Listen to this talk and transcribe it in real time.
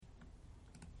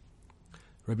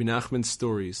Rabbi Nachman's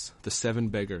stories, the 7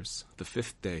 beggars, the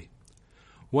 5th day.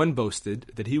 One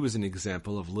boasted that he was an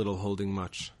example of little holding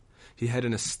much. He had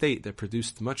an estate that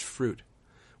produced much fruit.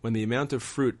 When the amount of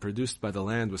fruit produced by the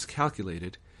land was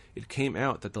calculated, it came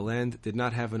out that the land did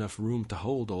not have enough room to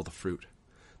hold all the fruit.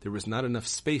 There was not enough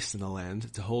space in the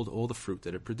land to hold all the fruit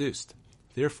that it produced.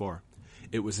 Therefore,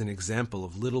 it was an example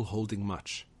of little holding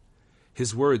much.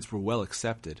 His words were well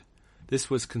accepted. This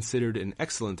was considered an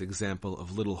excellent example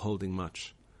of little holding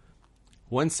much.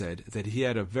 One said that he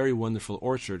had a very wonderful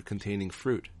orchard containing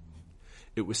fruit.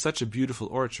 It was such a beautiful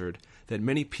orchard that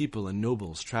many people and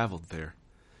nobles traveled there.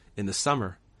 In the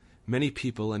summer, many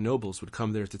people and nobles would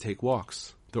come there to take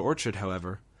walks. The orchard,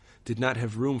 however, did not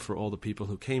have room for all the people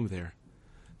who came there,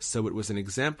 so it was an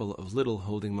example of little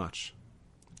holding much.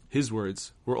 His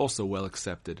words were also well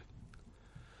accepted.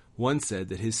 One said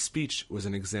that his speech was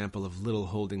an example of little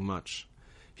holding much.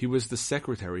 He was the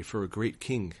secretary for a great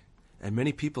king, and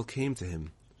many people came to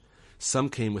him. Some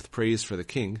came with praise for the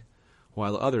king,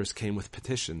 while others came with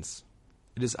petitions.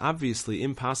 It is obviously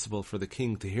impossible for the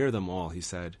king to hear them all, he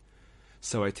said.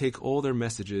 So I take all their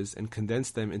messages and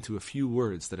condense them into a few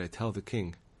words that I tell the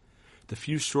king. The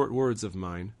few short words of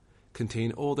mine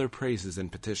contain all their praises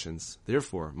and petitions.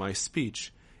 Therefore, my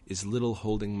speech is little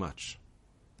holding much.